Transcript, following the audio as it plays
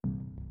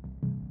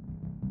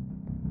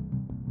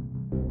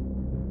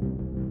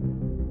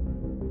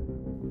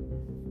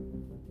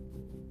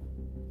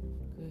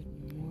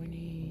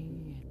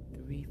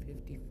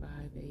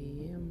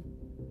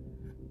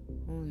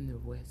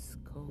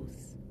West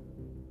Coast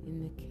in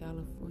the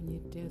California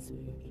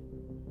desert.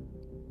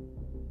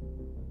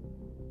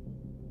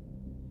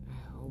 I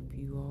hope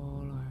you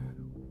all are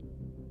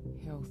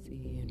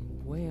healthy and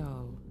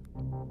well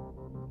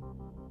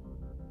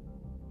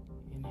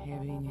and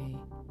having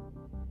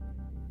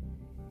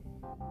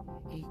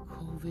a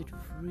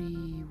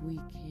COVID-free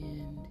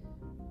weekend,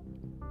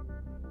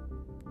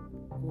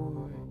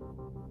 or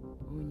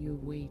on your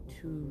way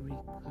to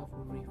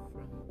recovery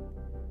from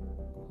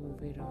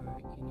COVID or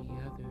any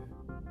other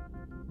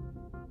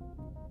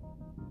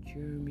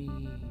germy,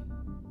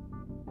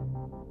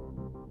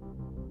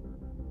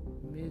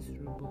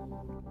 miserable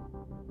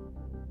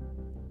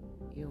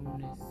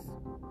illness.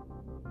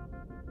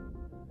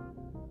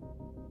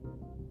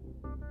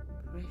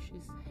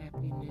 Precious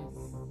Happiness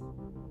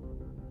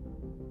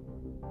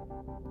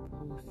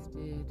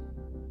posted,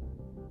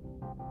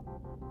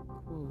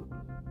 quote,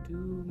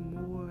 "Do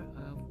more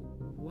of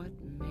what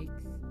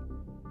makes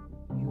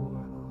your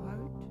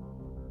heart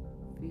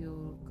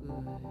feel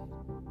good."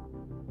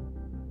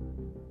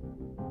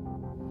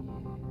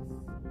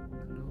 Yes,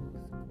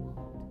 close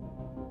quote.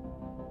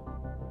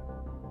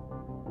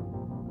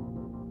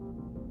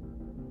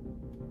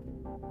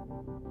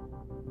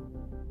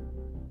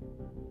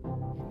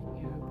 An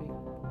Arabic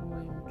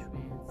poem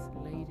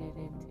translated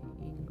into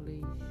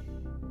English.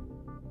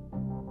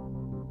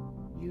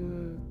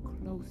 Your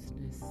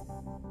closeness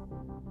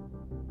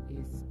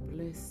is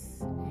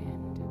bliss,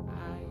 and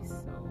I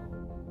saw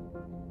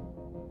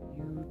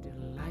you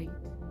delight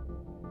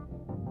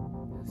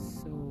the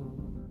soul.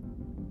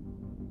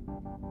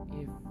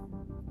 If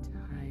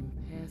time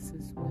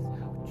passes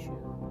without you,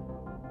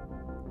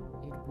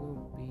 it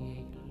will be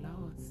a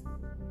loss.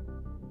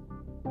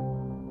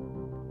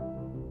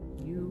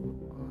 You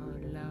are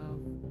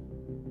love,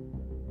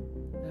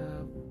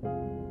 love,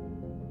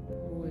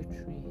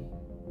 poetry,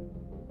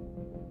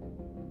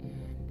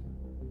 and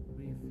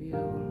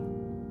reveal,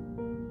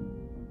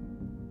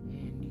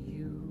 and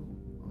you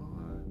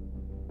are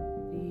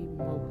the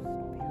most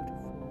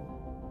beautiful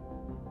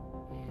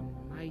and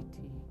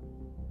mighty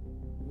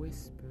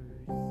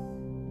whispers.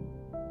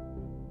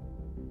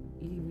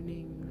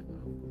 Evening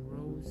of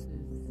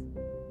roses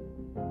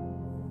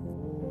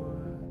for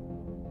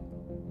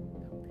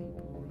the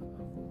people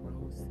of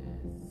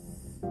roses.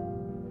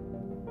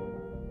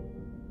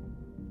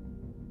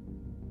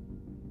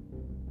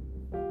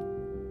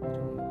 We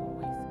don't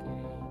always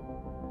get an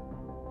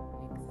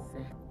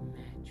exact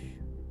match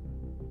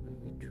when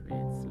we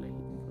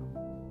translate from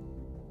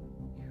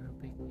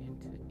Arabic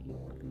into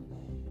English.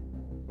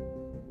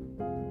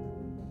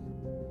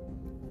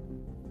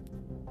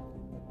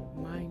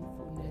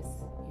 Mindfulness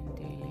in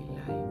daily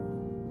life.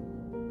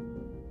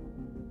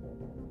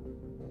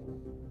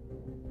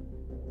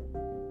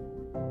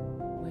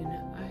 When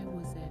I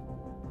was at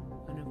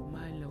one of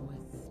my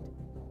lowest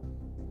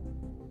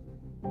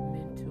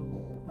mental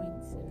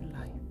points in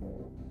life,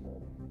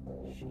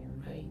 she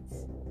writes,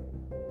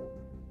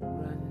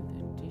 "Run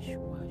the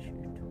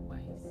dishwasher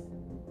twice."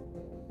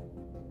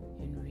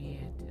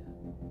 Henrietta,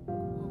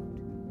 quote,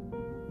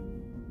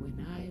 "When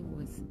I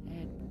was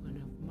at one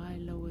of my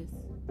lowest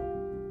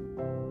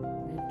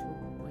mental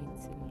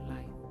points in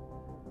life,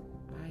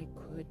 I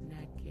could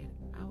not get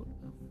out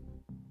of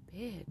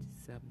bed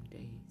some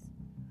days.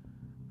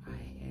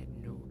 I had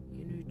no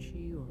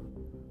energy or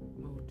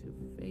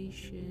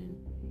motivation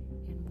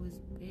and was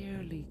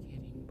barely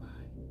getting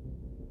by.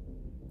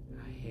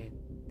 I had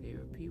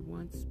therapy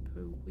once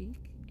per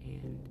week,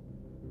 and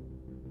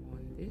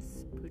on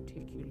this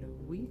particular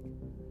week,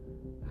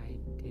 I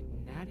did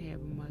not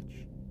have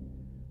much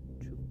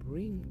to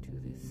bring to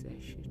this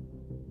session."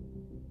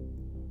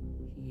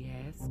 He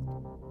asked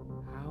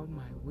how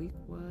my week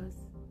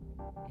was,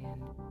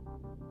 and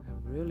I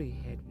really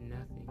had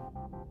nothing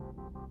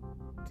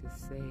to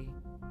say.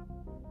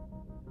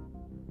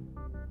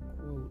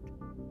 Quote,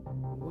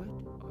 "What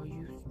are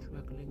you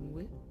struggling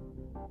with?"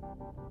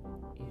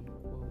 End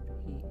quote,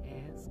 he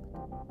asked.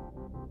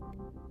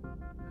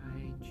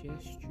 I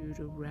gestured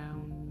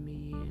around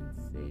me and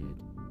said,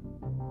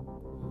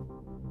 quote,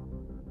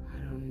 "I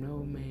don't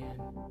know, man.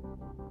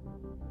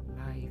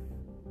 Life."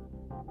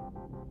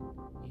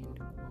 End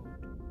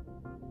quote.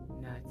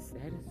 Not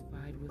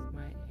satisfied with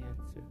my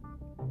answer,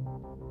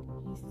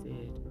 he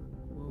said,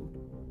 quote,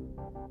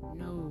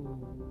 "No,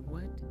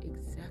 what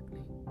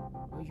exactly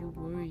are you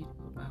worried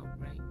about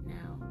right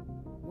now?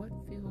 What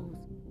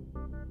feels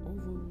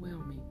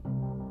overwhelming?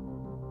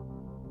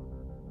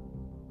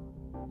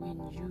 When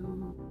you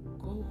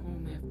go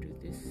home after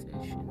this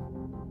session,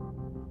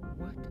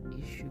 what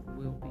issue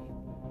will be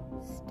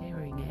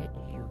staring at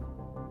you?"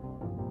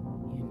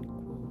 End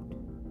quote.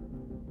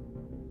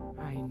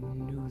 I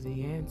knew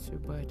the answer,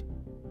 but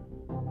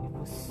it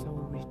was so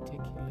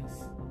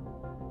ridiculous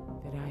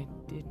that I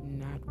did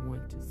not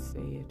want to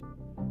say it.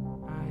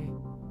 I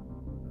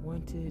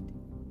wanted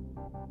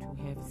to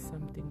have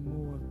something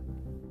more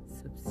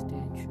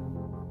substantial,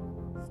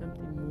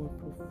 something more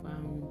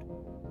profound,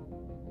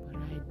 but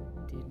I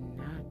did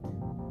not.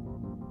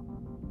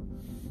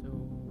 So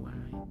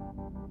I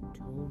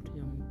told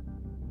him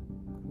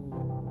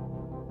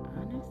quote,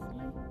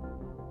 honestly,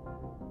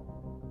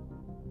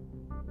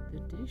 the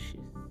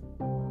dishes.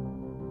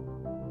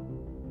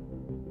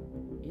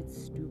 It's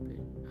stupid,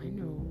 I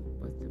know,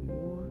 but the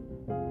more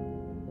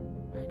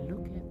I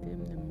look at them,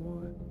 the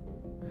more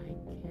I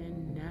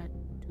cannot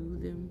do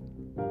them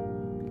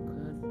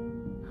because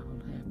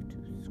I'll have to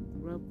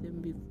scrub them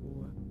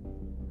before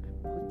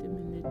I put them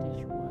in the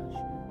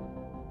dishwasher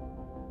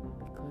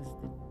because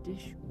the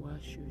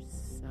dishwasher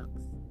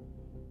sucks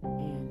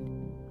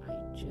and I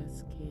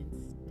just can't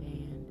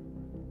stand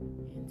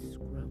and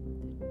scrub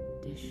the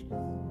dishes.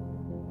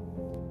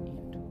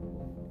 End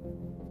quote.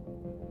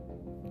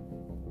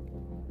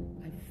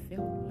 I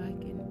felt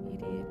like an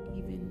idiot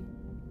even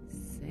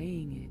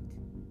saying it.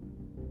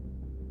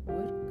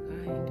 What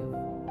kind of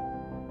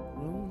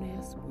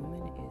grown-ass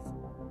woman is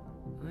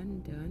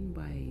undone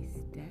by a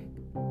stack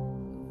of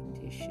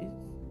dishes?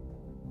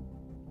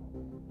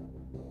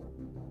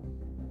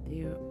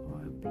 There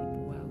are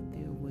people out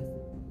there with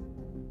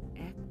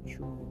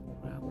actual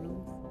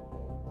problems,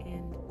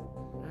 and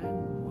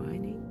I'm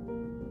whining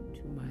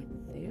to my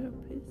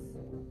therapist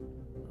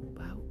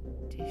about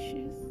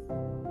dishes?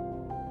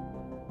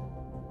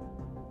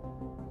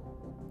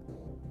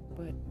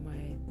 But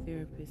my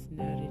therapist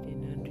nodded in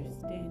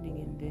understanding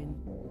and then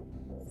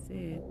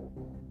said,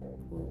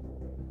 quote,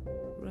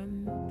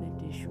 run the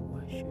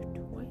dishwasher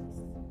twice,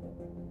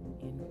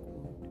 end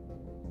quote.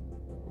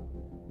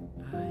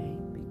 I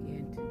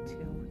began to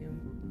tell him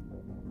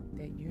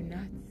that you're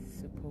not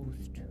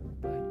supposed to,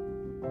 but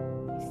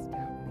he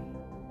stopped me.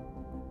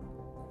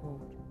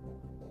 Quote,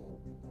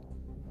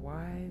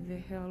 why the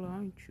hell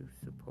aren't you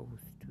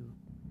supposed to?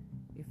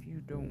 If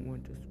you don't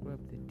want to scrub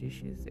the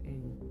dishes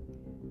and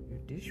your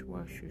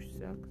dishwasher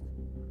sucks,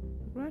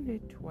 run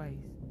it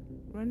twice,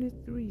 run it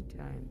 3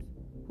 times.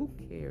 Who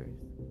cares?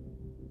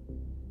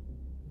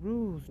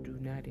 Rules do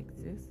not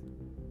exist,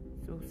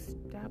 so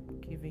stop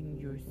giving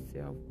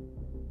yourself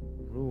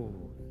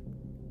rules,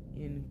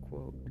 end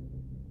quote.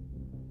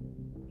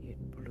 It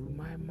blew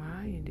my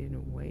mind in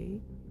a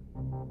way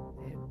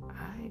that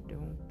I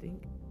don't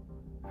think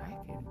I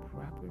can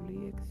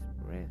properly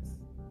express.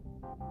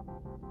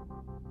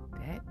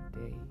 That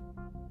day,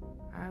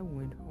 I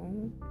went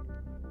home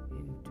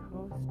and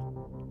tossed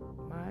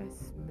my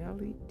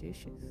smelly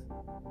dishes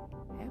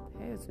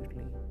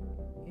haphazardly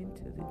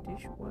into the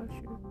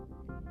dishwasher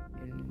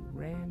and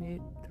ran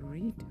it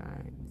 3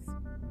 times.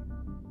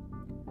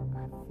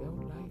 I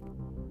felt like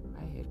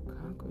I had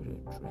conquered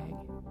a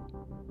dragon.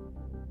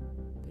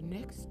 The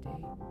next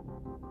day,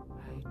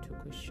 I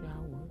took a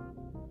shower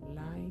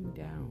lying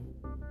down.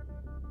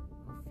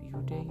 A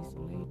few days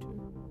later,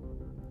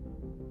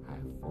 I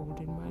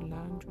folded my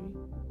laundry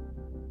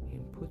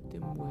and put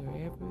them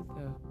wherever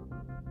the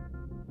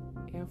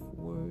F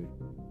word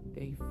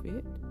they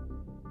fit.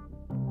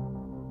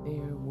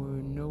 There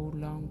were no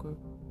longer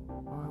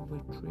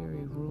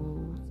arbitrary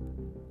rules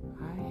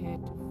I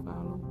had to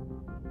follow,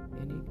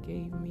 and it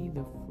gave me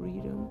the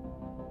freedom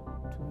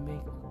to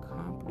make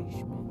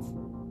accomplishments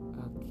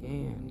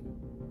again.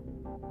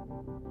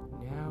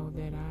 Now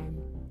that I'm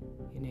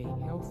in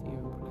a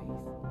healthier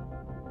place,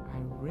 I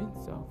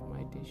rinse off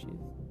my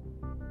dishes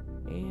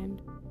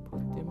and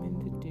put them in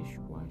the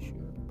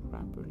dishwasher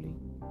properly.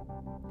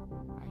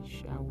 I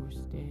shower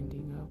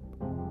standing up.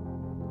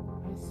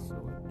 I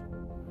sort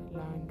my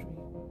laundry.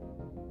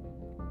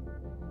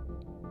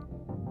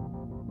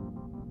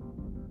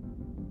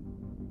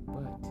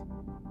 But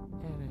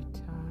at a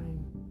time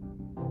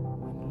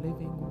when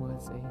living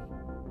was a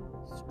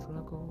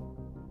struggle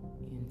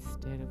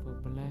instead of a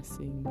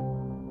blessing,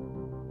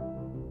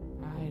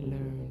 I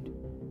learned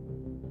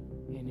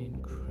an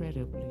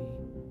incredibly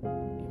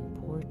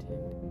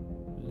important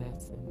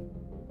lesson.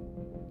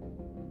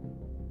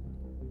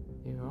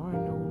 There are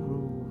no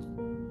rules.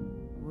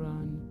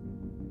 Run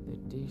the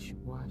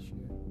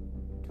dishwasher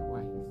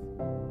twice.